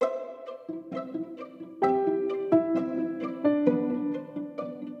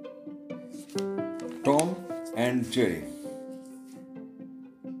and Jerry,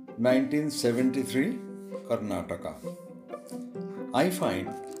 1973, Karnataka. I find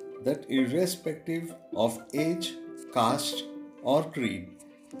that irrespective of age, caste, or creed,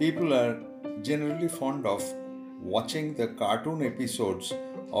 people are generally fond of watching the cartoon episodes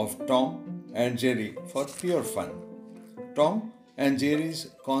of Tom and Jerry for pure fun. Tom and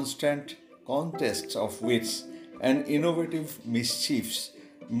Jerry's constant contests of wits and innovative mischiefs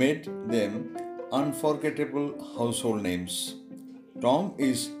made them unforgettable household names. Tom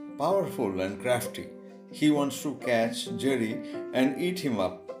is powerful and crafty. He wants to catch Jerry and eat him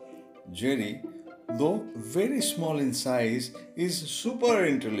up. Jerry, though very small in size, is super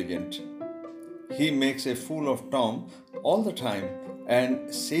intelligent. He makes a fool of Tom all the time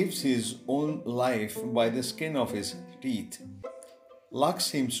and saves his own life by the skin of his teeth. Luck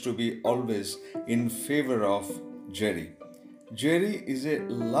seems to be always in favor of Jerry. Jerry is a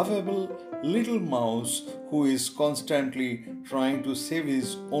lovable little mouse who is constantly trying to save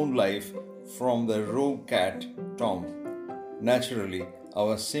his own life from the rogue cat Tom. Naturally,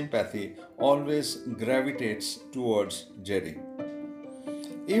 our sympathy always gravitates towards Jerry.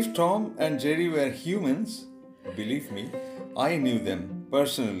 If Tom and Jerry were humans, believe me, I knew them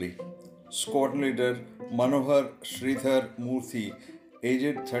personally. Squad leader Manohar Sridhar Murthy,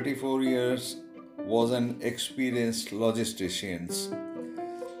 aged 34 years, was an experienced logistician.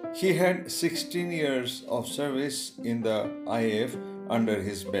 He had 16 years of service in the IAF under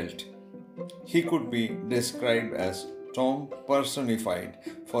his belt. He could be described as Tom personified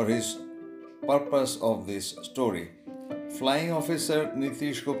for his purpose of this story. Flying Officer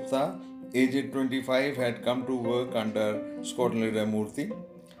Nitish Gupta, aged 25, had come to work under Squad Leader Murthy.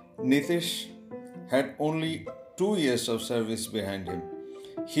 Nitish had only 2 years of service behind him.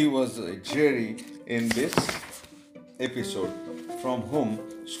 He was a Jerry in this episode, from whom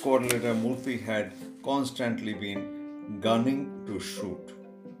Squad Leader Murthy had constantly been gunning to shoot.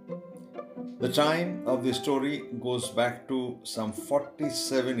 The time of the story goes back to some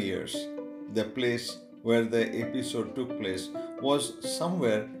 47 years. The place where the episode took place was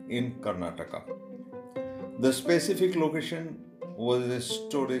somewhere in Karnataka. The specific location was a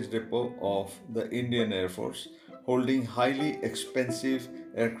storage depot of the Indian Air Force holding highly expensive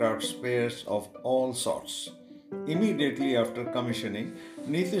aircraft spares of all sorts. Immediately after commissioning,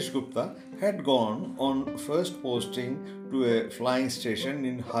 Nitish Gupta had gone on first posting to a flying station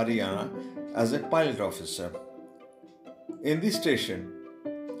in Haryana as a pilot officer. In this station,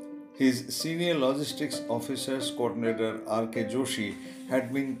 his senior logistics officer, coordinator R.K. Joshi,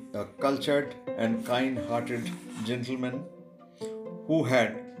 had been a cultured and kind-hearted gentleman who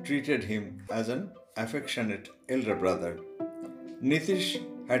had treated him as an affectionate elder brother. Nitish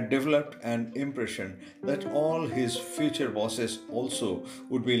had developed an impression that all his future bosses also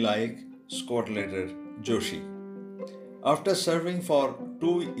would be like squad leader Joshi. After serving for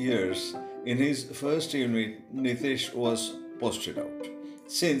 2 years in his first unit, Nitish was posted out,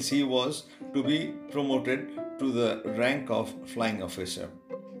 since he was to be promoted to the rank of flying officer.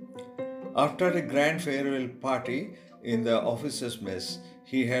 After a grand farewell party in the officers' mess,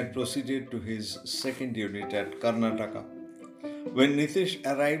 he had proceeded to his second unit at Karnataka. When Nitish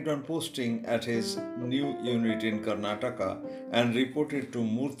arrived on posting at his new unit in Karnataka and reported to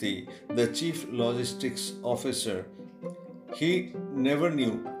Murthy, the chief logistics officer, he never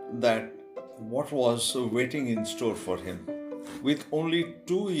knew that what was waiting in store for him. With only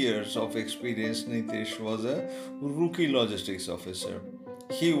 2 years of experience, Nitish was a rookie logistics officer.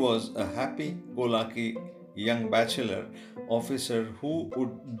 He was a happy-go-lucky young bachelor officer who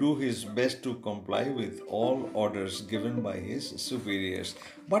would do his best to comply with all orders given by his superiors.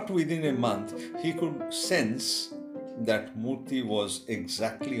 But within a month, he could sense that Murthy was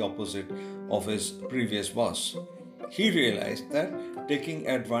exactly opposite of his previous boss. He realized that taking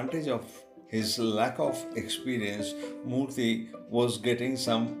advantage of his lack of experience, Murthy was getting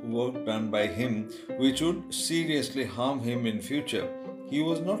some work done by him which would seriously harm him in future. He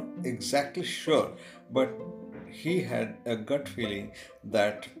was not exactly sure, but he had a gut feeling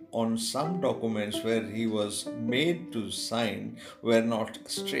that on some documents where he was made to sign were not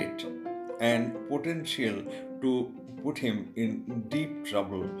straight and potential to put him in deep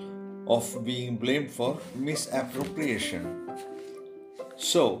trouble of being blamed for misappropriation.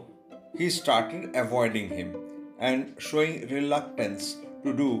 So, he started avoiding him and showing reluctance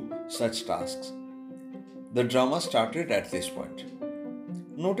to do such tasks. The drama started at this point.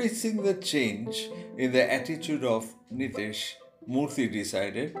 Noticing the change in the attitude of Nitish, Murthy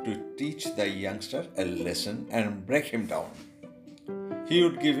decided to teach the youngster a lesson and break him down. He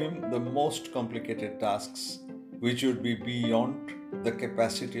would give him the most complicated tasks which would be beyond the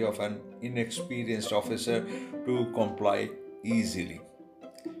capacity of an inexperienced officer to comply easily.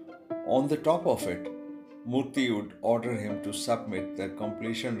 On the top of it, Murthy would order him to submit the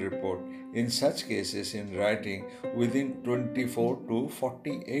completion report in such cases in writing within 24 to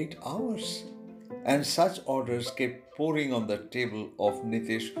 48 hours. And such orders kept pouring on the table of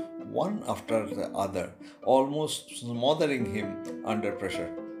Nitish one after the other, almost smothering him under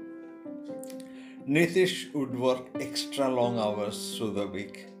pressure. Nitish would work extra long hours through the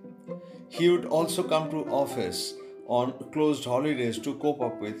week. He would also come to office on closed holidays to cope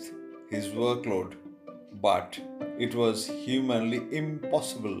up with his workload. But it was humanly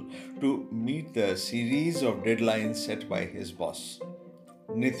impossible to meet the series of deadlines set by his boss.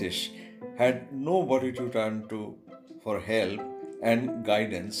 Nitish had nobody to turn to for help and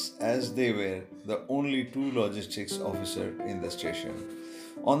guidance as they were the only two logistics officers in the station.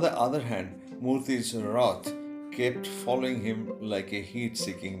 On the other hand, Murthy's wrath kept following him like a heat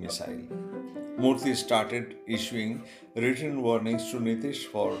seeking missile. Murthy started issuing written warnings to Nitish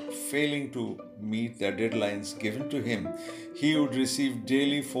for failing to meet the deadlines given to him. He would receive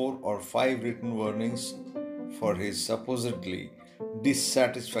daily 4 or 5 written warnings for his supposedly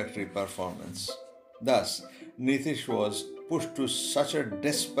dissatisfactory performance. Thus, Nitish was pushed to such a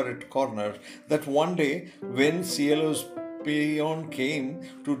desperate corner that one day, when CLO's peon came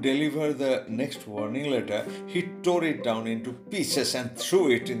to deliver the next warning letter, he tore it down into pieces and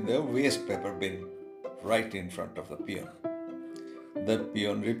threw it in the waste paper bin right in front of the peon. The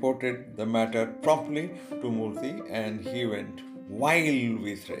peon reported the matter promptly to Murthy and he went wild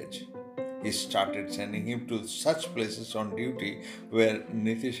with rage. He started sending him to such places on duty where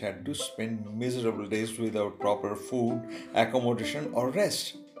Nitish had to spend miserable days without proper food, accommodation, or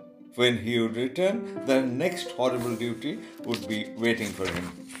rest. When he would return, the next horrible duty would be waiting for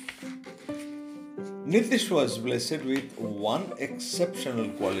him. Nitish was blessed with one exceptional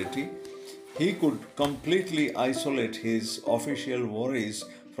quality. He could completely isolate his official worries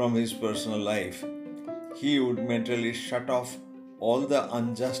from his personal life. He would mentally shut off all the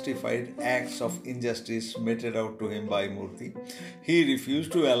unjustified acts of injustice meted out to him by Murthy. He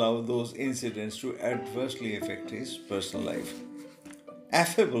refused to allow those incidents to adversely affect his personal life.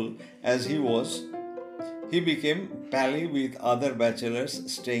 Affable as he was, he became pally with other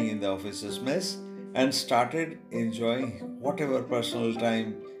bachelors staying in the officer's mess and started enjoying whatever personal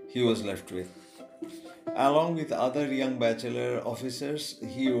time he was left with. Along with other young bachelor officers,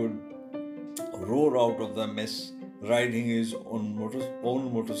 he would roar out of the mess riding his own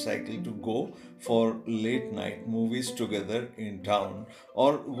motorcycle to go for late night movies together in town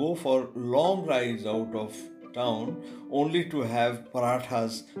or go for long rides out of town only to have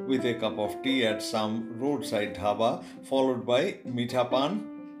parathas with a cup of tea at some roadside dhaba followed by mithapan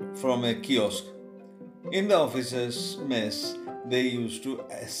from a kiosk. In the officers' mess, they used to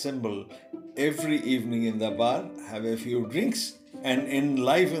assemble every evening in the bar, have a few drinks, and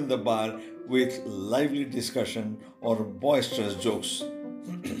enliven the bar with lively discussion or boisterous jokes.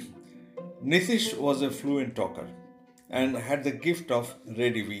 Nitish was a fluent talker and had the gift of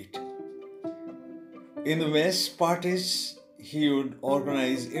ready wit. In the mess parties, he would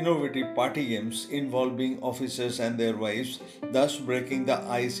organize innovative party games involving officers and their wives, thus breaking the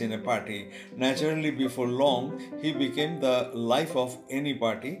ice in a party. Naturally, before long, he became the life of any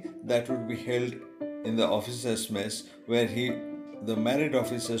party that would be held in the officers' mess, where the married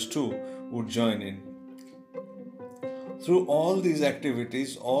officers too, would join in. Through all these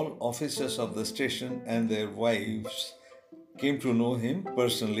activities, all officers of the station and their wives came to know him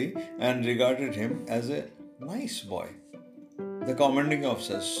personally and regarded him as a nice boy. The commanding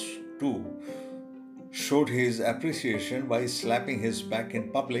officers, too, showed his appreciation by slapping his back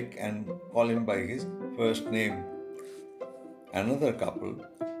in public and calling him by his first name. Another couple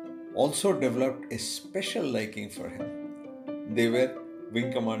also developed a special liking for him. They were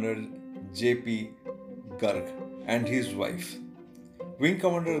Wing Commander J.P. Garg and his wife. Wing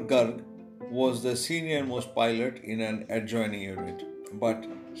Commander Garg was the senior most pilot in an adjoining unit, but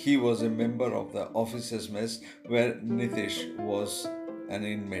he was a member of the officers' mess where Nitish was an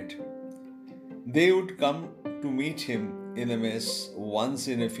inmate. They would come to meet him in the mess once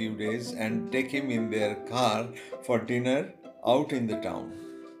in a few days and take him in their car for dinner out in the town.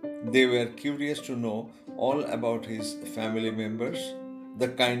 They were curious to know all about his family members, the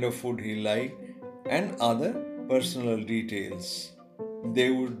kind of food he liked, and other personal details.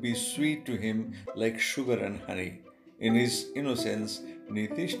 They would be sweet to him like sugar and honey. In his innocence,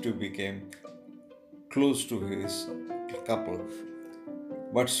 Nitish too became close to his couple.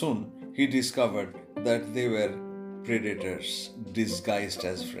 But soon he discovered that they were predators disguised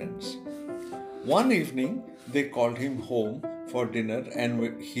as friends. One evening, they called him home for dinner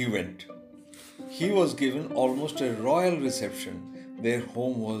and he went. He was given almost a royal reception. Their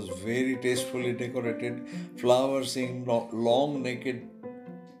home was very tastefully decorated, flowers in long naked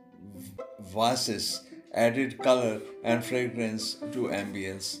vases added color and fragrance to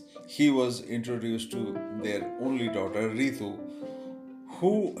ambience. He was introduced to their only daughter, Ritu,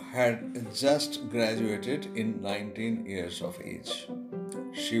 who had just graduated in 19 years of age.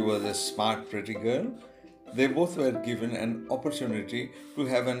 She was a smart, pretty girl. They both were given an opportunity to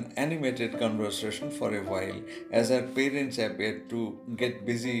have an animated conversation for a while as her parents appeared to get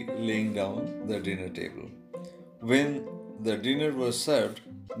busy laying down the dinner table. When the dinner was served,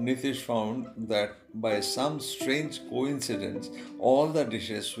 Nitish found that by some strange coincidence, all the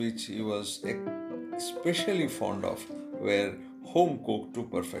dishes which he was especially fond of were home cooked to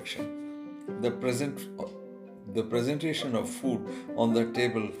perfection. The presentation of food on the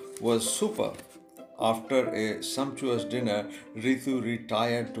table was superb. After a sumptuous dinner, Ritu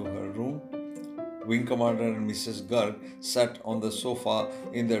retired to her room. Wing Commander and Mrs. Garg sat on the sofa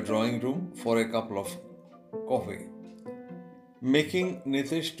in the drawing room for a cup of coffee, making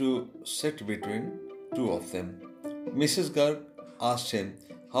Nitish to sit between two of them. Mrs. Garg asked him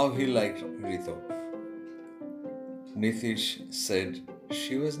how he liked Ritu. Nitish said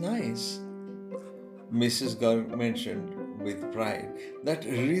she was nice. Mrs. Garg mentioned with pride that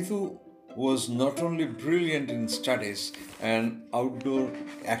Ritu was not only brilliant in studies and outdoor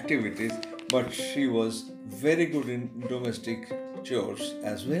activities, but she was very good in domestic chores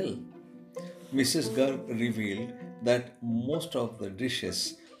as well. Mrs. Garg revealed that most of the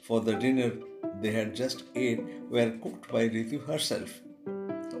dishes for the dinner they had just ate were cooked by Ritu herself.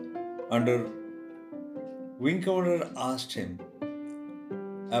 Under Wing Commander asked him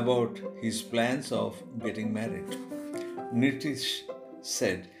about his plans of getting married. Nitish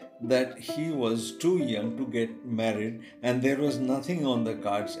said that he was too young to get married and there was nothing on the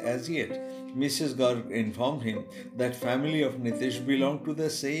cards as yet. Mrs. Garg informed him that family of Nitish belonged to the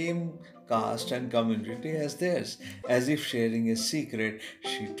same caste and community as theirs. As if sharing a secret,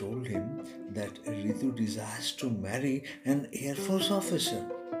 she told him that Ritu desires to marry an Air Force officer.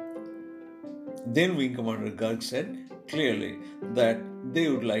 Then Wing Commander Garg said clearly that they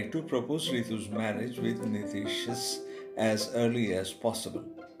would like to propose Ritu's marriage with Nitish as early as possible.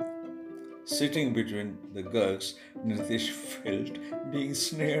 Sitting between the Gargs, Nitish felt being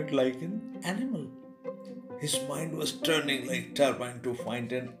snared like an animal. His mind was turning like turbine to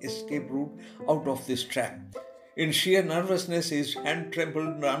find an escape route out of this trap. In sheer nervousness, his hand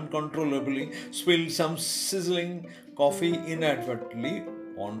trembled uncontrollably, spilled some sizzling coffee inadvertently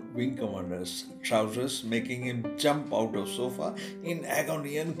on Wing Commander's trousers, making him jump out of sofa in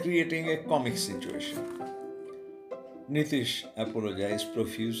agony and creating a comic situation. Nitish apologized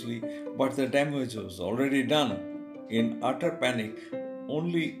profusely, but the damage was already done. In utter panic,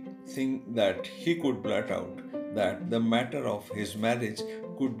 only thing that he could blurt out that the matter of his marriage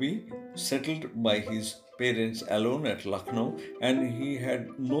could be settled by his parents alone at Lucknow and he had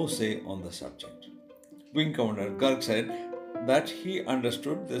no say on the subject. Wing Commander Garg said that he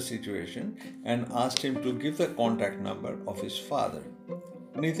understood the situation and asked him to give the contact number of his father.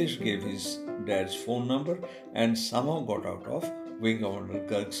 Nitish gave his dad's phone number and somehow got out of Wing Commander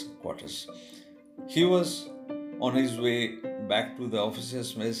Garg's quarters. He was on his way back to the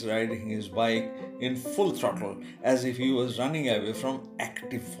officer's mess riding his bike in full throttle as if he was running away from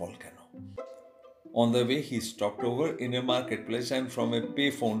active volcano. On the way, he stopped over in a marketplace and from a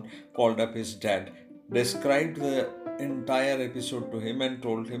payphone called up his dad, described the entire episode to him and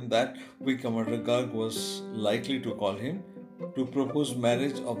told him that Wing Commander Garg was likely to call him to propose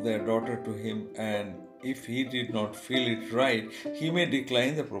marriage of their daughter to him and if he did not feel it right, he may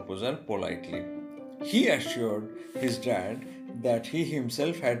decline the proposal politely. He assured his dad that he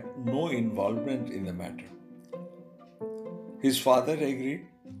himself had no involvement in the matter. His father agreed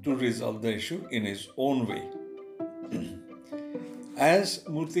to resolve the issue in his own way. As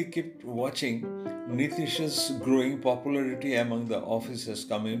Murthy kept watching Nitish's growing popularity among the officers'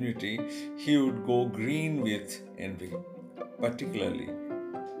 community, he would go green with envy. Particularly,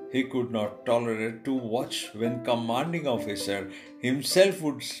 he could not tolerate to watch when commanding officer himself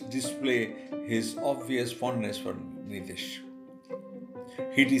would display his obvious fondness for Nitish.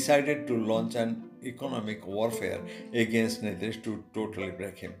 He decided to launch an economic warfare against Nitish to totally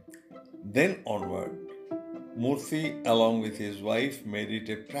break him. Then onward, Murthy, along with his wife, made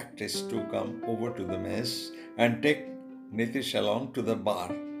it a practice to come over to the mess and take Nitish along to the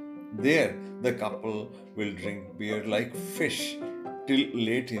bar. There, the couple will drink beer like fish till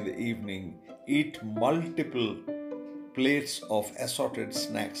late in the evening, eat multiple plates of assorted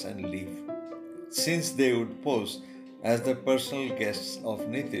snacks and leave. Since they would pose as the personal guests of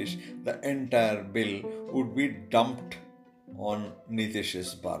Nitish, the entire bill would be dumped on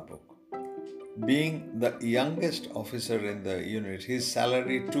Nitish's bar book. Being the youngest officer in the unit, his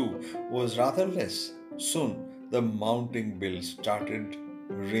salary too was rather less. Soon, the mounting bill started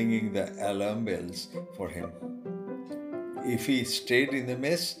ringing the alarm bells for him. If he stayed in the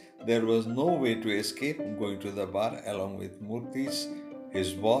mess, there was no way to escape going to the bar along with Murthy's,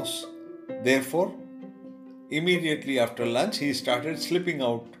 his boss. Therefore, immediately after lunch, he started slipping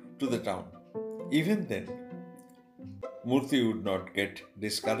out to the town. Even then, Murthy would not get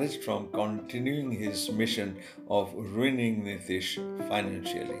discouraged from continuing his mission of ruining Nitish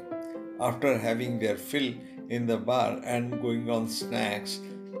financially. After having their fill in the bar and going on snacks,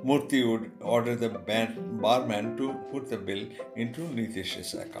 Murthy would order the barman to put the bill into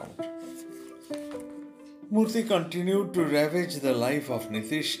Nitish's account. Murthy continued to ravage the life of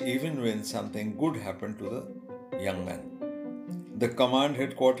Nitish even when something good happened to the young man. The command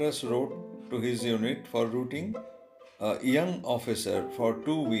headquarters wrote to his unit for routing a young officer for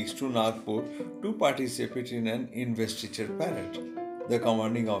 2 weeks to Nagpur to participate in an investiture parade. The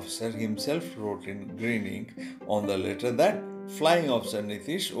commanding officer himself wrote in green ink on the letter that Flying Officer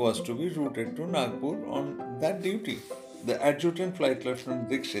Nitish was to be routed to Nagpur on that duty. The adjutant flight lieutenant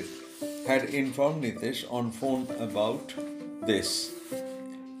Dixit had informed Nitish on phone about this.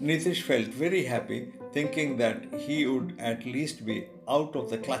 Nitish felt very happy, thinking that he would at least be out of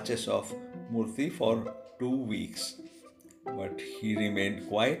the clutches of Murthy for 2 weeks. But he remained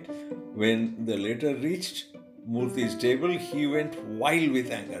quiet. When the letter reached Murthy's table, he went wild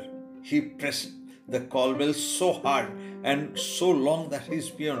with anger. He pressed the call bell so hard and so long that his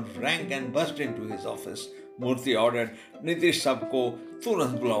peon rang and burst into his office. Murthy ordered, "Nitish sabko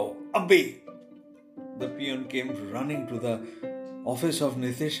turant bulao, abhi!" The peon came running to the office of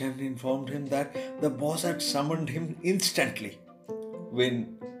Nitish and informed him that the boss had summoned him instantly.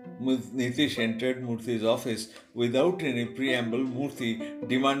 When Nitish entered Murthy's office, without any preamble, Murthy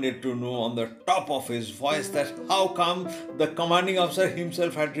demanded to know on the top of his voice that how come the commanding officer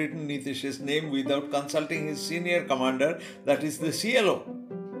himself had written Nitish's name without consulting his senior commander, that is the CLO.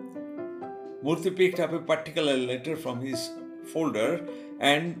 Murthy picked up a particular letter from his folder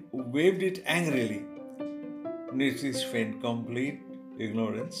and waved it angrily. Nitish feigned complete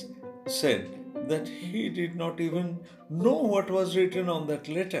ignorance, said that he did not even know what was written on that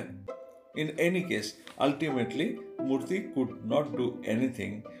letter. In any case, ultimately, Murthy could not do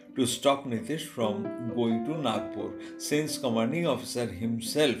anything to stop Nitish from going to Nagpur, since commanding officer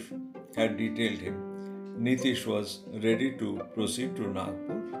himself had detailed him. Nitish was ready to proceed to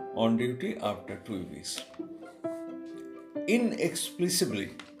Nagpur on duty after 2 weeks. Inexplicably,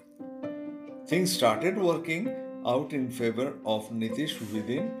 things started working out in favor of Nitish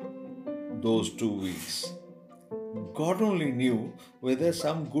within those 2 weeks. God only knew whether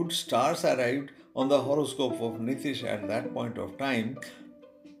some good stars arrived on the horoscope of Nitish at that point of time.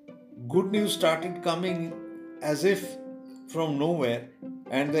 Good news started coming as if from nowhere,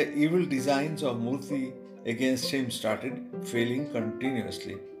 and the evil designs of Murthy against him started failing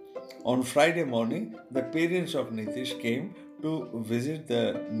continuously. On Friday morning, the parents of Nitish came to visit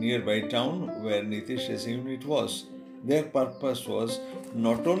the nearby town where Nitish's unit was. Their purpose was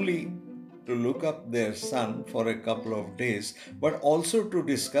not only to look up their son for a couple of days, but also to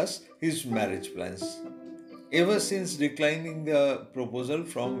discuss his marriage plans. Ever since declining the proposal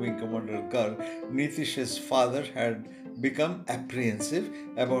from Wing Commander Garg, Nitish's father had become apprehensive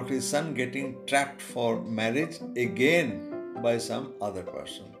about his son getting trapped for marriage again by some other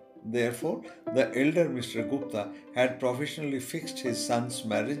person. Therefore, the elder Mr. Gupta had professionally fixed his son's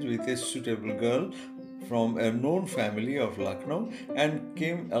marriage with a suitable girl from a known family of Lucknow and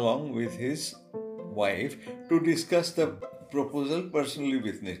came along with his wife to discuss the proposal personally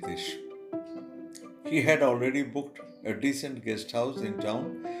with Nitish. He had already booked a decent guest house in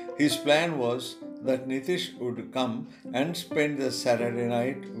town. His plan was that Nitish would come and spend the Saturday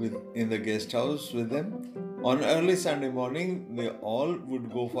night in the guest house with them. On early Sunday morning, they all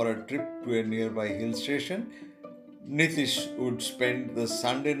would go for a trip to a nearby hill station. Nitish would spend the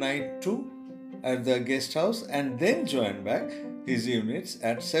Sunday night too at the guest house and then join back his units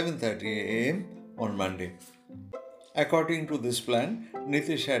at 7:30 a.m. on Monday. According to this plan,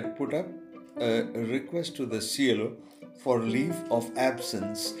 Nitish had put up a request to the CLO for leave of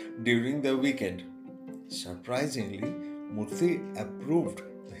absence during the weekend. Surprisingly, Murthy approved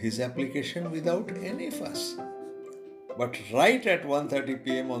his application without any fuss. But right at 1:30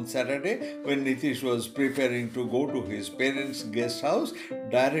 p.m. on Saturday, when Nitish was preparing to go to his parents' guest house,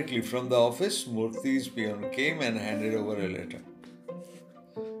 directly from the office, Murthy's peon came and handed over a letter.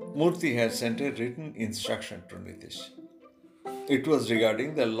 Murthy had sent a written instruction to Nitish. It was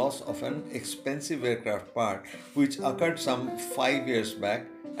regarding the loss of an expensive aircraft part which occurred some 5 years back,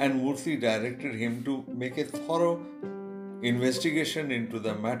 and Murthy directed him to make a thorough investigation into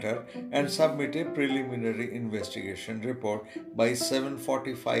the matter and submit a preliminary investigation report by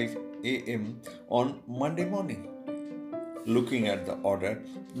 7:45 a.m. on Monday morning. Looking at the order,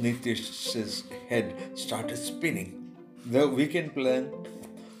 Nitish's head started spinning. The weekend plan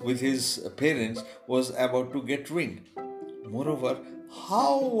with his parents was about to get ruined. Moreover,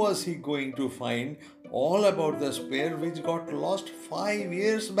 how was he going to find all about the spare which got lost 5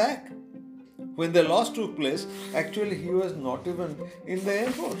 years back? When the loss took place, actually he was not even in the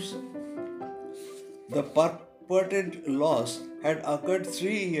Air Force. The purported loss had occurred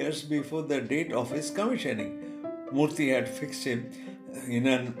 3 years before the date of his commissioning. Murthy had fixed him in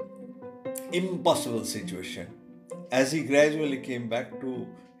an impossible situation. As he gradually came back to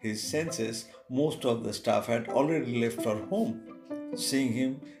his senses, most of the staff had already left for home. Seeing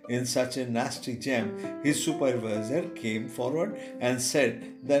him in such a nasty jam, his supervisor came forward and said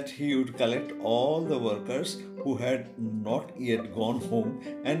that he would collect all the workers who had not yet gone home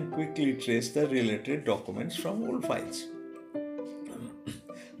and quickly trace the related documents from old files.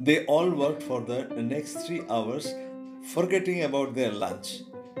 They all worked for the next 3 hours, forgetting about their lunch,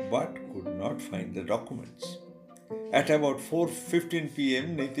 but could not find the documents. At about 4:15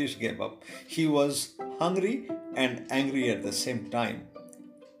 p.m., Nitish gave up. He was hungry and angry at the same time.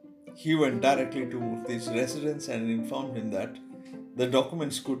 He went directly to Murthy's residence and informed him that the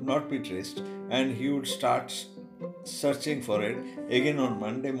documents could not be traced and he would start searching for it again on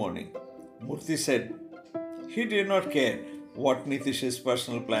Monday morning. Murthy said he did not care what Nitish's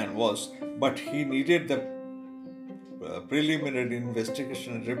personal plan was, but he needed the preliminary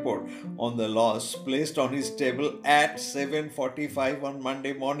investigation report on the loss placed on his table at 7:45 on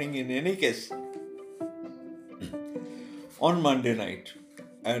Monday morning in any case. On Monday night,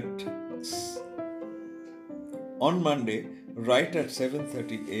 on Monday, right at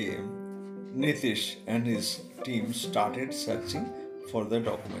 7:30 a.m., Nitish and his team started searching for the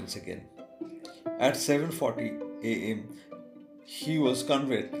documents again. At 7:40 a.m., he was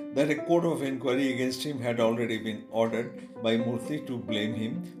conveyed that a court of inquiry against him had already been ordered by Murthy to blame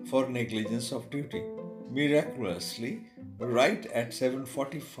him for negligence of duty. Miraculously, right at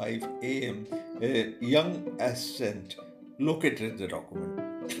 7:45 a.m., a young assistant located the document.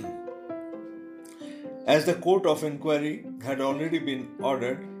 As the court of inquiry had already been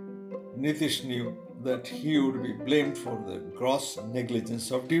ordered, Nitish knew that he would be blamed for the gross negligence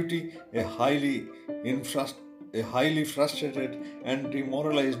of duty. A highly frustrated and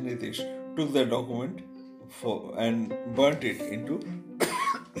demoralized Nitish took the document and burnt it into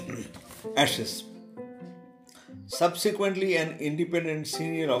ashes. Subsequently, an independent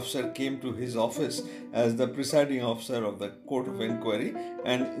senior officer came to his office as the presiding officer of the court of inquiry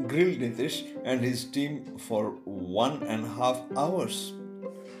and grilled Nitish and his team for 1.5 hours.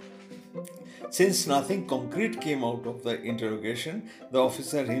 Since nothing concrete came out of the interrogation, the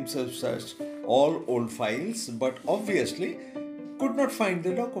officer himself searched all old files but obviously could not find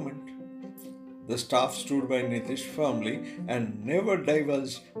the document. The staff stood by Nitish firmly and never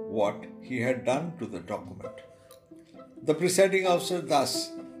divulged what he had done to the document. The presiding officer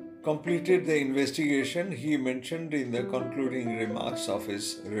thus completed the investigation. He mentioned in the concluding remarks of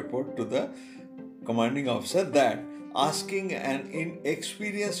his report to the commanding officer that asking an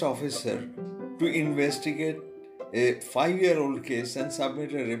inexperienced officer to investigate a 5-year-old case and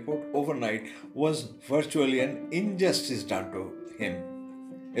submit a report overnight was virtually an injustice done to him.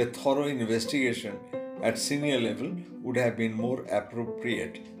 A thorough investigation at senior level would have been more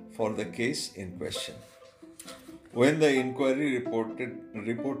appropriate for the case in question. When the inquiry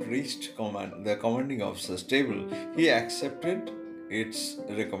report reached the commanding officer's table, he accepted its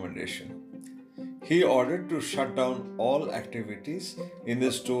recommendation. He ordered to shut down all activities in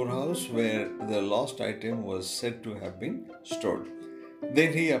the storehouse where the lost item was said to have been stored.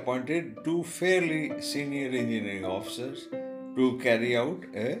 Then he appointed 2 fairly senior engineering officers to carry out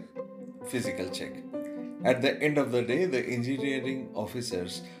a physical check. At the end of the day, the engineering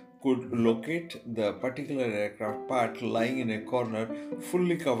officers could locate the particular aircraft part lying in a corner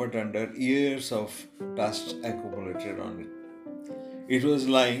fully covered under years of dust accumulated on it. It was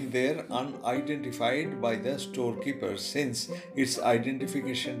lying there unidentified by the storekeeper since its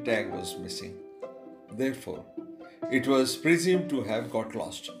identification tag was missing. Therefore, it was presumed to have got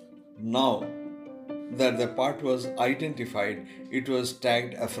lost. Now that the part was identified, it was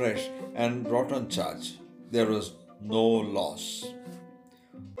tagged afresh and brought on charge. There was no loss.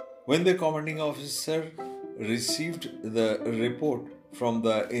 When the commanding officer received the report from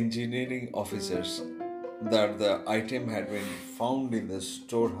the engineering officers that the item had been found in the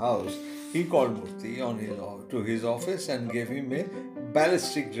storehouse, he called Murthy to his office and gave him a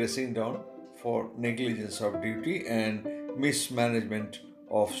ballistic dressing down for negligence of duty and mismanagement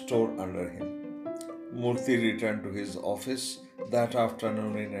of store under him. Murthy returned to his office that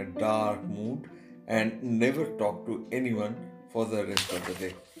afternoon in a dark mood and never talked to anyone for the rest of the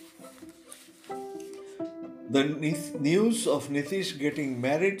day. The news of Nitish getting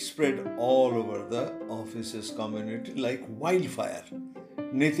married spread all over the office's community like wildfire.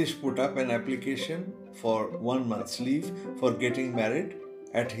 Nitish put up an application for 1 month's leave for getting married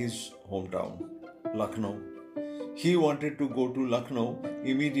at his hometown, Lucknow. He wanted to go to Lucknow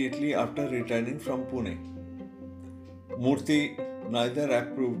immediately after returning from Pune. Murthy neither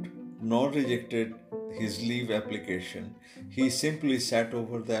approved nor rejected his leave application. He simply sat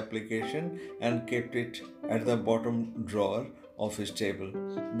over the application and kept it at the bottom drawer of his table.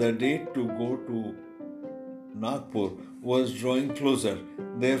 The date to go to Nagpur was drawing closer.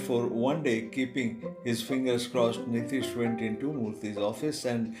 Therefore, one day, keeping his fingers crossed, Nitish went into Murthy's office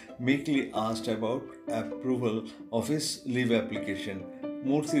and meekly asked about approval of his leave application.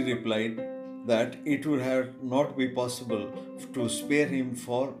 Murthy replied that it would have not be possible to spare him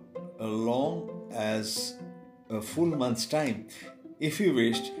for as long as a full month's time. If he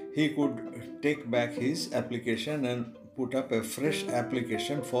wished, he could take back his application and put up a fresh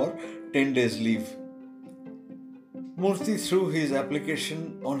application for 10 days leave. Murthy threw his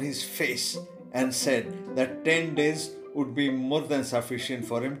application on his face and said that 10 days would be more than sufficient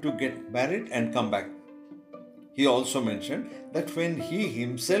for him to get married and come back. He also mentioned that when he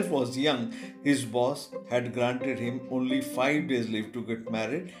himself was young, his boss had granted him only 5 days leave to get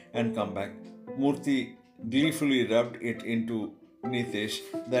married and come back. Murthy gleefully rubbed it into Nitish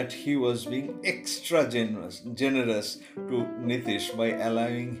that he was being extra generous to Nitish by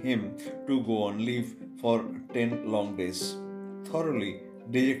allowing him to go on leave for 10 long days. Thoroughly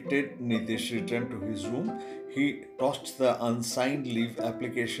dejected, Nitish returned to his room. He tossed the unsigned leave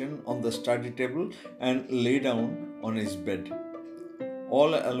application on the study table and lay down on his bed.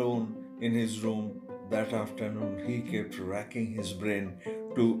 All alone in his room that afternoon, he kept racking his brain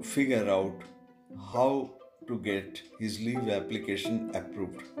to figure out how to get his leave application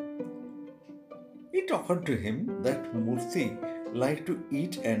approved. It occurred to him that Murthy liked to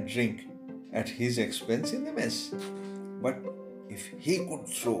eat and drink at his expense in the mess. But if he could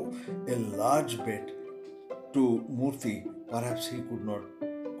throw a large bet to Murthy, perhaps he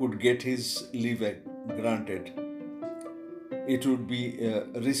could get his leave granted. It would be a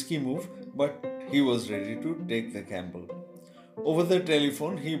risky move, but he was ready to take the gamble. Over the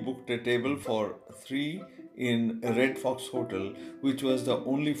telephone, he booked a table for 3 in Red Fox Hotel, which was the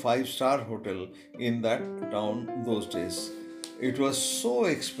only 5-star hotel in that town those days. It was so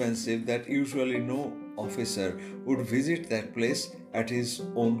expensive that usually no officer would visit that place at his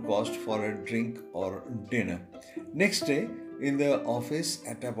own cost for a drink or dinner. Next day, in the office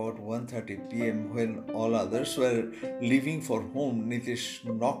at about 1:30 p.m., when all others were leaving for home, Nitish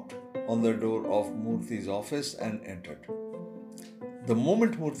knocked on the door of Murthy's office and entered. The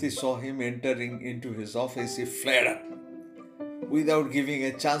moment Murthy saw him entering into his office, he flared up. Without giving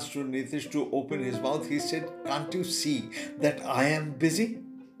a chance to Nitish to open his mouth, he said, "Can't you see that I am busy?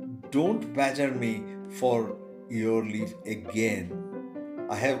 Don't badger me for your leave again.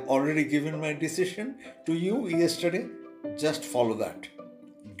 I have already given my decision to you yesterday. Just follow that.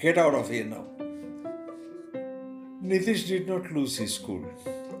 Get out of here now." Nitish did not lose his cool.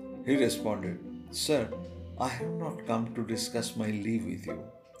 He responded, "Sir, I have not come to discuss my leave with you."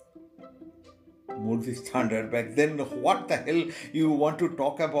 Murthy thundered back, "Then what the hell you want to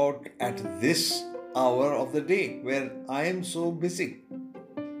talk about at this hour of the day where I am so busy?"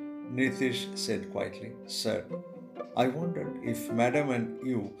 Nitish said quietly, "Sir, I wondered if Madam and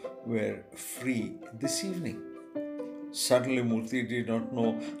you were free this evening." Suddenly Murthy did not know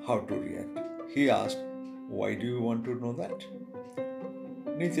how to react. He asked, "Why do you want to know that?"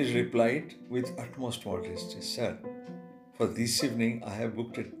 Nitish replied with utmost modesty, "Sir, for this evening I have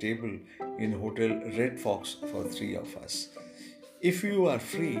booked a table in Hotel Red Fox for 3 of us. If you are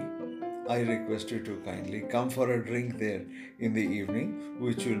free, I request you to kindly come for a drink there in the evening,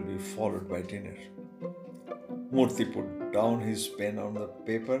 which will be followed by dinner." Murthy put down his pen on the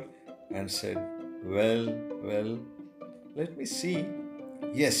paper and said, well, let me see.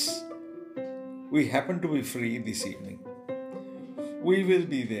 Yes, we happen to be free this evening. We will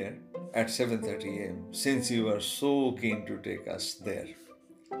be there at 7:30 a.m. since you are so keen to take us there.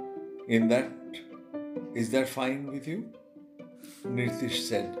 Is that fine with you?" Nitish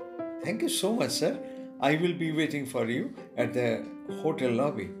said, "Thank you so much, sir. I will be waiting for you at the hotel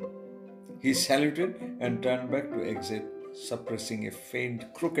lobby. He saluted and turned back to exit, suppressing a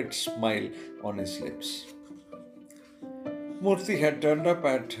faint, crooked smile on his lips. Murthy had turned up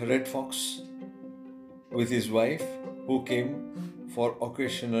at Red Fox with his wife, who came for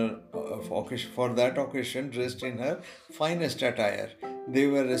that occasion dressed in her finest attire. They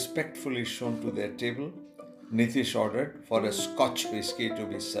were respectfully shown to their table. Nitish ordered for a Scotch whisky to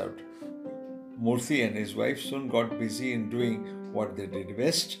be served. Murthy and his wife soon got busy in doing what they did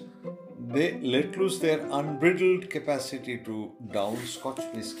best. They let loose their unbridled capacity to down Scotch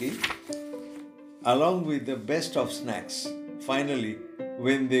whisky along with the best of snacks. Finally,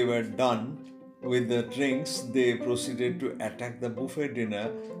 when they were done with the drinks, they proceeded to attack the buffet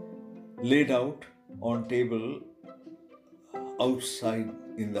dinner laid out on table outside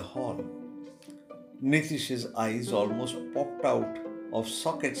in the hall. Nitish's eyes almost popped out of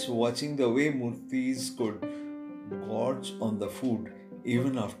sockets watching the way Murthy's could gorge on the food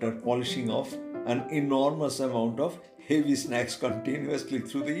even after polishing off an enormous amount of heavy snacks continuously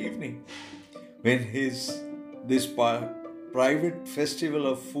through the evening. When this private festival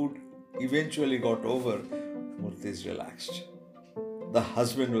of food eventually got over, Murthy relaxed. The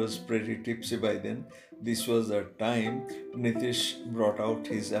husband was pretty tipsy by then. This was the time Nitish brought out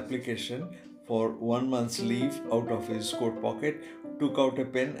his application for 1 month's leave out of his coat pocket, took out a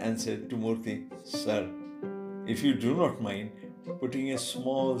pen and said to Murthy, "Sir, if you do not mind putting a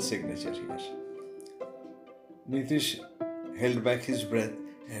small signature here." Nitish held back his breath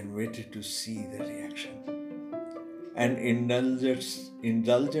and waited to see the reaction. An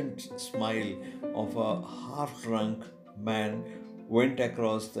indulgent smile of a half-drunk man went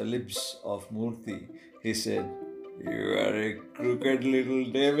across the lips of Murthy. He said, "You are a crooked little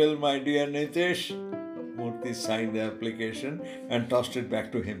devil, my dear Nitish." Murthy signed the application and tossed it back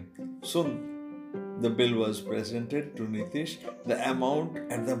to him. Soon, the bill was presented to Nitish. The amount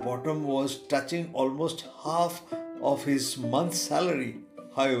at the bottom was touching almost half of his month's salary.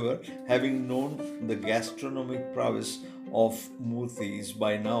 However, having known the gastronomic prowess of Murthy's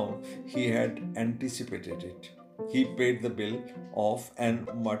by now, he had anticipated it. He paid the bill off and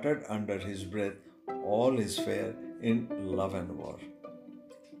muttered under his breath, "All is fair in love and war."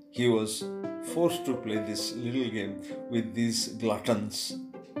 He was forced to play this little game with these gluttons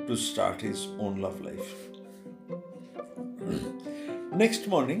to start his own love life. Next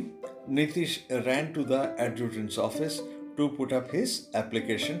morning, Nitish ran to the adjutant's office to put up his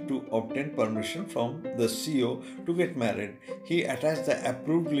application to obtain permission from the CO to get married. He attached the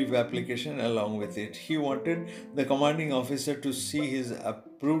approved leave application along with it. He wanted the commanding officer to see his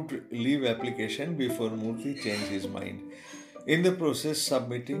approved leave application before Murthy changed his mind. In the process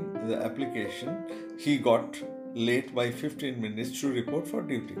submitting the application, he got late by 15 minutes to report for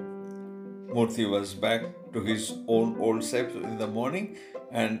duty. Murthy was back to his own old self in the morning,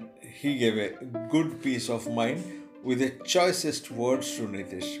 and he gave a good peace of mind with the choicest words to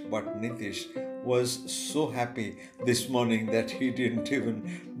Nitish. But Nitish was so happy this morning that he didn't even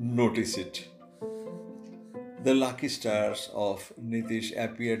notice it. The lucky stars of Nitish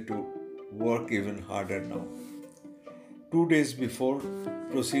appeared to work even harder now. 2 days before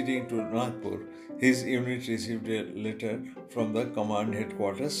proceeding to Nagpur, his unit received a letter from the command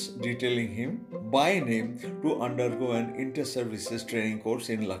headquarters detailing him by name to undergo an inter-services training course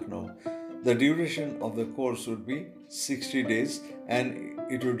in Lucknow. The duration of the course would be 60 days and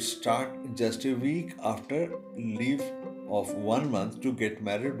it would start just a week after leave of 1 month to get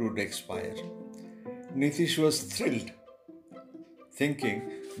married would expire. Nitish was thrilled, thinking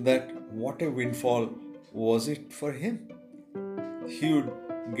that what a windfall was it for him. He would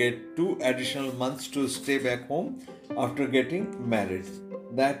get 2 additional months to stay back home after getting married.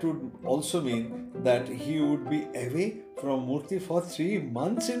 That would also mean that he would be away from Murthy for 3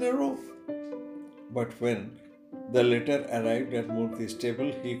 months in a row. But when the letter arrived at Murthy's table,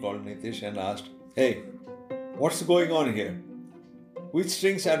 he called Nitish and asked, "Hey, what's going on here? Which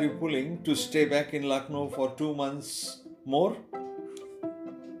strings are you pulling to stay back in Lucknow for 2 months more?"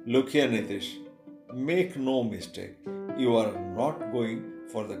 "Look here, Nitish, make no mistake. You are not going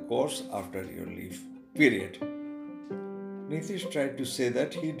for the course after your leave. Period." Nitish tried to say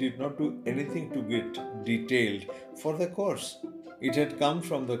that he did not do anything to get detailed for the course. It had come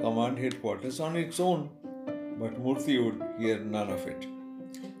from the command headquarters on its own, but Murthy would hear none of it.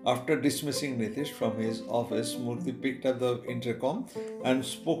 After dismissing Nitish from his office, Murthy picked up the intercom and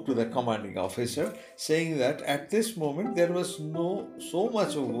spoke to the commanding officer, saying that at this moment there was so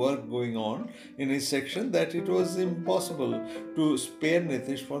much of work going on in his section that it was impossible to spare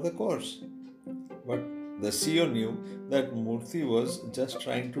Nitish for the course. But The CEO knew that Murthy was just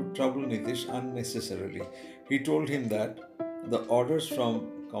trying to trouble Nitish unnecessarily. He told him that the orders from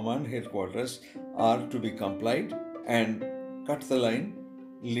command headquarters are to be complied and cut the line,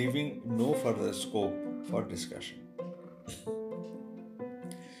 leaving no further scope for discussion.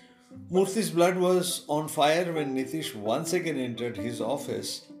 Murthy's blood was on fire when Nitish once again entered his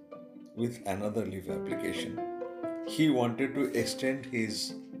office with another leave application. He wanted to extend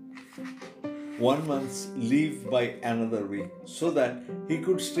his 1 month's leave by another week so that he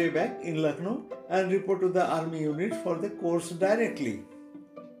could stay back in Lucknow and report to the army unit for the course directly.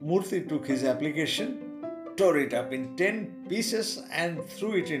 Murthy took his application, tore it up in 10 pieces and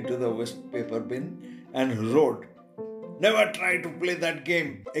threw it into the waste paper bin and roared, "Never try to play that game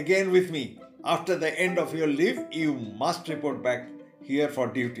again with me. After the end of your leave, you must report back here for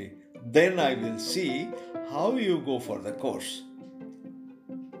duty. Then I will see how you go for the course."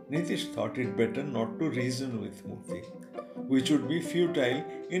 Nitish thought it better not to reason with Murthy, which would be futile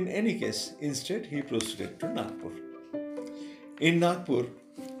in any case. Instead, he proceeded to Nagpur. In Nagpur,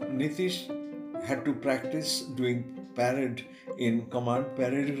 Nitish had to practice doing parade in command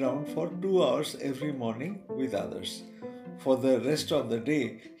parade ground for 2 hours every morning with others. For the rest of the day,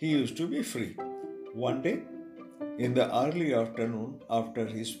 he used to be free. One day, in the early afternoon, after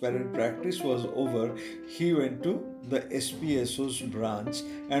his parade practice was over, he went to the SPSO's branch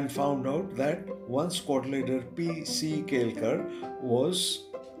and found out that one squad leader P.C. Kelkar was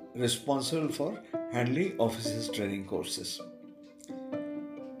responsible for handling officers' training courses.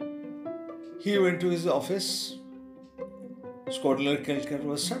 He went to his office. Squad leader Kelkar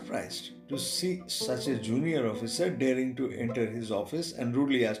was surprised to see such a junior officer daring to enter his office and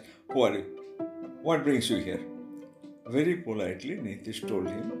rudely asked, "Who are you? What brings you here?" Very politely, Nitish told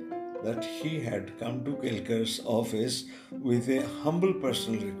him that he had come to Kelkar's office with a humble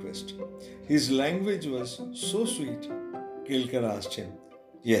personal request. His language was so sweet. Kelkar asked him,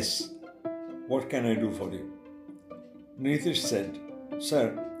 "Yes, what can I do for you?" Nitish said, "Sir,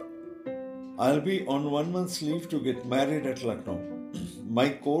 I'll be on 1 month's leave to get married at Lucknow. My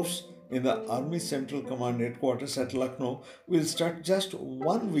course in the Army Central Command Headquarters at Lucknow will start just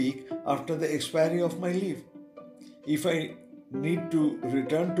 1 week after the expiry of my leave. If I need to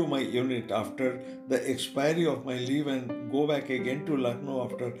return to my unit after the expiry of my leave and go back again to Lucknow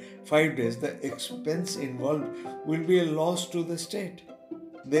after 5 days, the expense involved will be a loss to the state.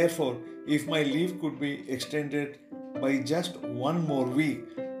 Therefore, if my leave could be extended by just 1 more week,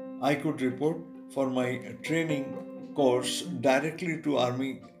 I could report for my training course directly to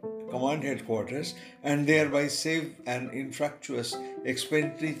Army Command Headquarters and thereby save an infructuous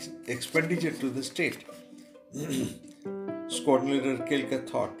expenditure to the state." Squad leader Kelkar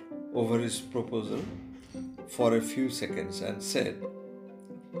thought over his proposal for a few seconds and said,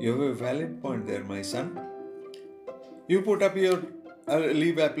 "You have a valid point there, my son. You put up your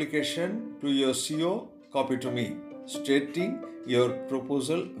leave application to your CO, copy to me, stating your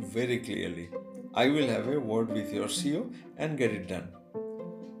proposal very clearly. I will have a word with your CO and get it done."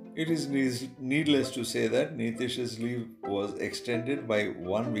 It is needless to say that Nitish's leave was extended by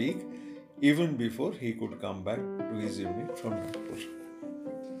 1 week even before he could come back to his unit from Nagpur.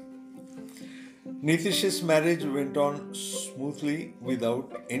 Nitish's marriage went on smoothly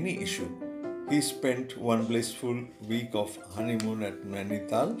without any issue. He spent one blissful week of honeymoon at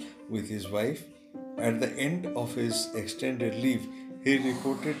Nainital with his wife. At the end of his extended leave, he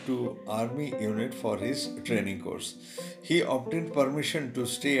reported to Army unit for his training course. He obtained permission to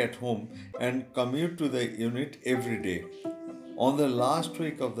stay at home and commute to the unit every day. On the last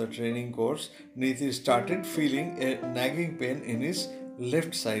week of the training course, Nitish started feeling a nagging pain in his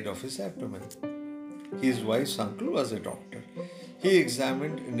left side of his abdomen. His wife's uncle was a doctor. He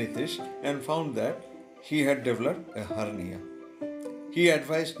examined Nitish and found that he had developed a hernia. He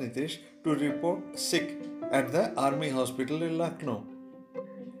advised Nitish to report sick at the Army Hospital in Lucknow.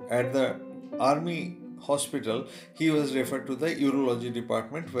 At the Army Hospital, he was referred to the Urology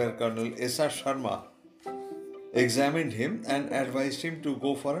Department where Colonel S.R. Sharma examined him and advised him to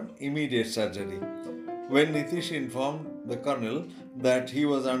go for an immediate surgery. When Nitish informed the colonel that he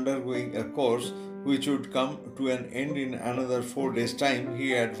was undergoing a course which would come to an end in another 4 days' time,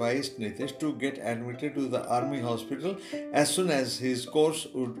 he advised Nitish to get admitted to the Army Hospital as soon as his course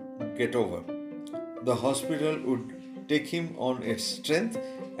would get over. The hospital would take him on its strength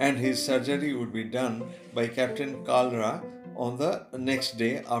and his surgery would be done by Captain Kalra on the next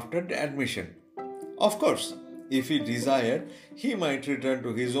day after the admission. Of course, if he desired, he might return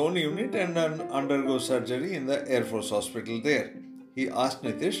to his own unit and undergo surgery in the Air Force Hospital there. He asked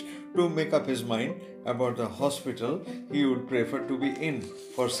Nitish to make up his mind about the hospital he would prefer to be in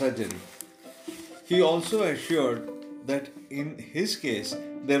for surgery. He also assured that in his case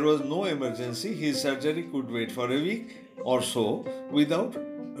there was no emergency, his surgery could wait for a week or so without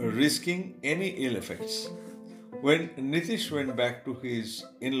risking any ill effects. When Nitish went back to his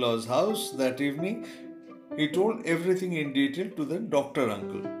in law's house that evening, he told everything in detail to the doctor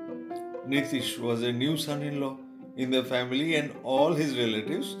uncle. Nitish was a new son in law in the family, and all his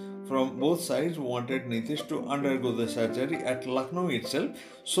relatives from both sides wanted Nitish to undergo the surgery at Lucknow itself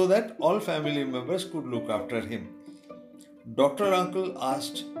so that all family members could look after him. Doctor uncle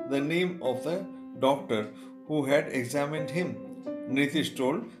asked the name of the doctor who had examined him. Nitish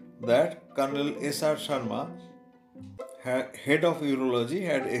told that Colonel S.R. Sharma, head of urology,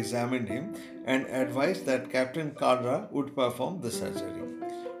 had examined him and advised that Captain Kalra would perform the surgery.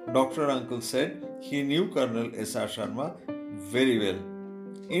 Dr. Uncle said he knew Colonel S.R. Sharma very well.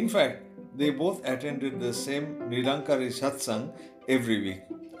 In fact, they both attended the same Nirankari satsang every week.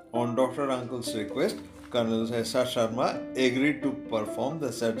 On Dr. Uncle's request, Colonel S.R. Sharma agreed to perform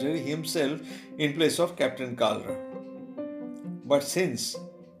the surgery himself in place of Captain Kalra. But since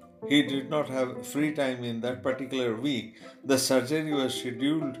he did not have free time in that particular week, the surgery was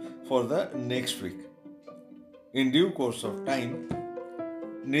scheduled for the next week. In due course of time,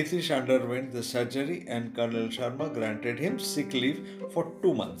 Nitish underwent the surgery and Colonel Sharma granted him sick leave for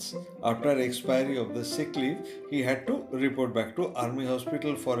 2 months. After expiry of the sick leave, he had to report back to Army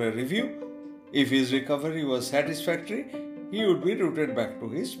Hospital for a review. If his recovery was satisfactory, he would be routed back to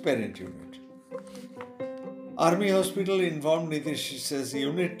his parent unit. Army Hospital informed Nitish's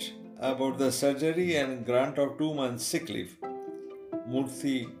unit about the surgery and grant of 2 months sick leave.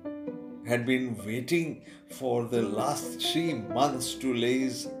 Murthy had been waiting for the last 3 months to lay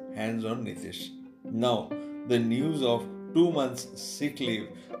his hands on Nitish. Now, the news of 2 months sick leave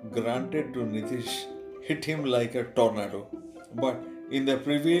granted to Nitish hit him like a tornado. But in the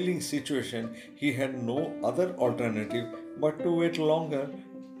prevailing situation, he had no other alternative but to wait longer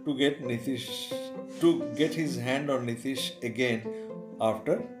to get his hand on Nitish again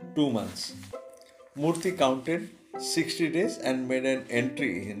after 2 months. Murthy counted 60 days and made an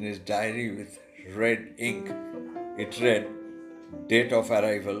entry in his diary with red ink. It read, "Date of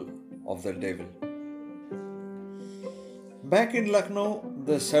arrival of the devil." Back in Lucknow,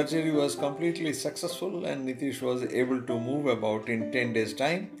 the surgery was completely successful and Nitish was able to move about in 10 days'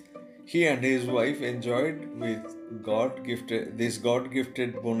 time. He and his wife enjoyed this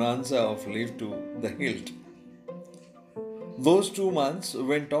God-gifted bonanza of leave to the hilt. Those 2 months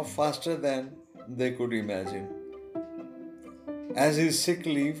went off faster than they could imagine. As his sick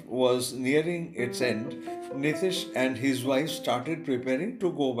leave was nearing its end, Nitish and his wife started preparing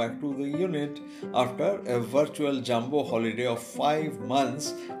to go back to the unit after a virtual jumbo holiday of 5 months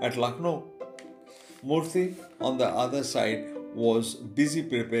at Lucknow. Murthy, on the other side, was busy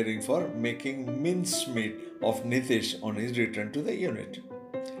preparing for making mincemeat of Nitish on his return to the unit.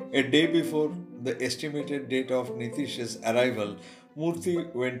 A day before the estimated date of Nitish's arrival, Murthy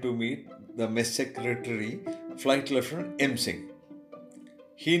went to meet the mess secretary, Flight Lieutenant M. Singh.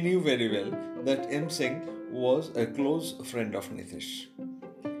 He knew very well that M. Singh was a close friend of Nitish.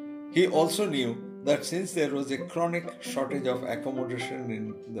 He also knew that since there was a chronic shortage of accommodation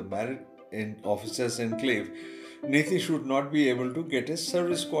in the Marriott Officers Enclave, Nitish would not be able to get a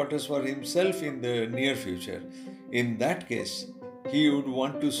service quarters for himself in the near future. In that case, he would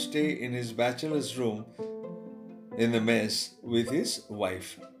want to stay in his bachelor's room in the mess with his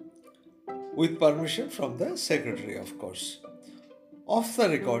wife, with permission from the secretary, of course. Off the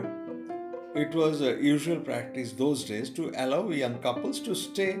record, it was a usual practice those days to allow young couples to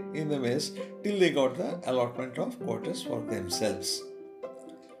stay in the mess till they got the allotment of quarters for themselves.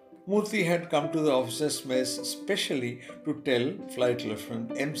 Murthy had come to the officers' mess specially to tell Flight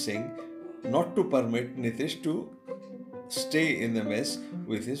Lieutenant M. Singh not to permit Nitish to stay in the mess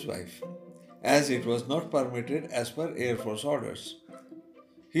with his wife, as it was not permitted as per Air Force orders.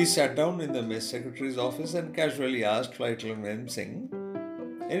 He sat down in the mess secretary's office and casually asked Flight Lieutenant M. Singh,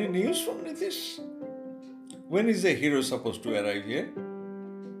 "Any news from Nitish? When is the hero supposed to arrive here?"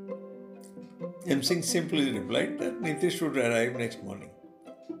 M. Singh simply replied that Nitish would arrive next morning.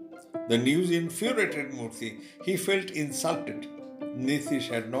 The news infuriated Murthy. He felt insulted. Nitish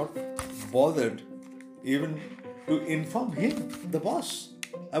had not bothered even to inform him, the boss,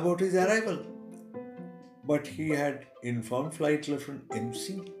 about his arrival. But he had informed Flight Lieutenant M.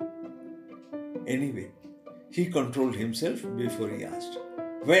 Singh. Anyway, he controlled himself before he asked,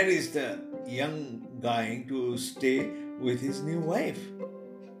 "Where is the young guy to stay with his new wife?"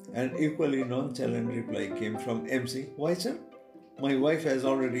 An equally nonchalant reply came from M. Singh. "Why, sir? My wife has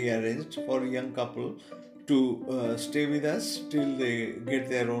already arranged for a young couple to stay with us till they get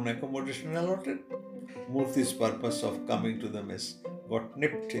their own accommodation allotted." Murthy's purpose of coming to the mess got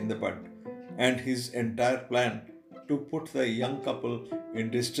nipped in the bud, and his entire plan to put the young couple in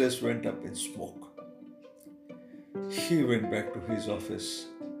distress went up in smoke. He went back to his office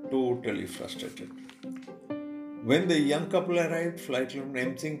totally frustrated. When the young couple arrived, Flight Lieutenant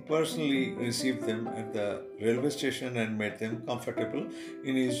M. Singh personally received them at the railway station and made them comfortable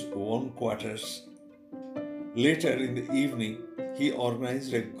in his own quarters. Later in the evening, he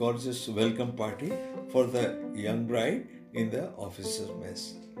organized a gorgeous welcome party for the young bride in the officer's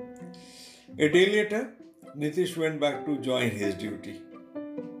mess. A day later, Nitish went back to join his duty.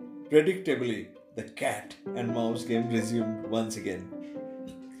 Predictably, the cat and mouse game resumed once again.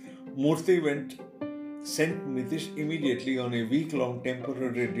 Murthy sent Nitish immediately on a week-long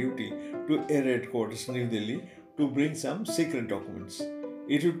temporary duty to Air Headquarters, New Delhi, to bring some secret documents.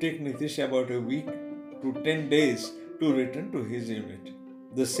 It would take Nitish about a week to 10 days to return to his unit.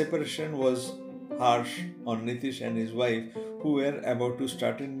 The separation was harsh on Nitish and his wife, who were about to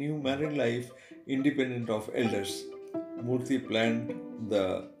start a new married life independent of elders. Murthy planned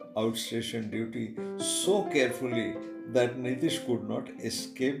the outstation duty so carefully that Nitish could not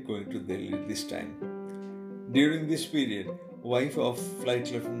escape going to Delhi this time. During this period, wife of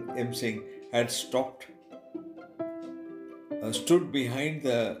Flight Lieutenant M. Singh had stood behind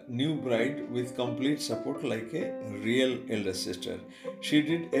the new bride with complete support like a real elder sister. She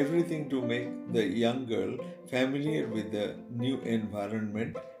did everything to make the young girl familiar with the new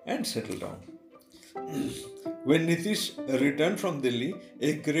environment and settle down. When Nitish returned from Delhi,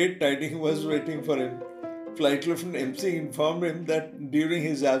 a great tidings was waiting for him. Flight Lieutenant M. Singh informed him that during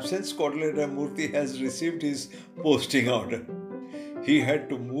his absence, Kotaleda Murthy has received his posting order. He had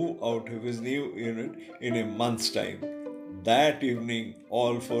to move out of his new unit in a month's time. That evening,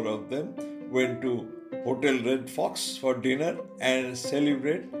 all four of them went to Hotel Red Fox for dinner and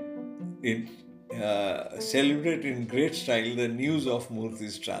celebrate in great style the news of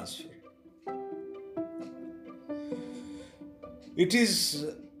Murthy's transfer. It is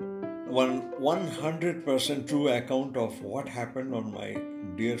 100% true account of what happened on my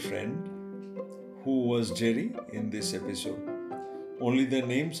dear friend who was Jerry in this episode. Only the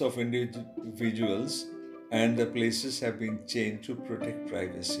names of individuals and the places have been changed to protect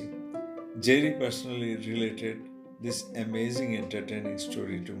privacy. Jerry personally related this amazing entertaining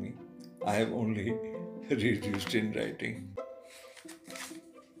story to me. I have only reduced in writing.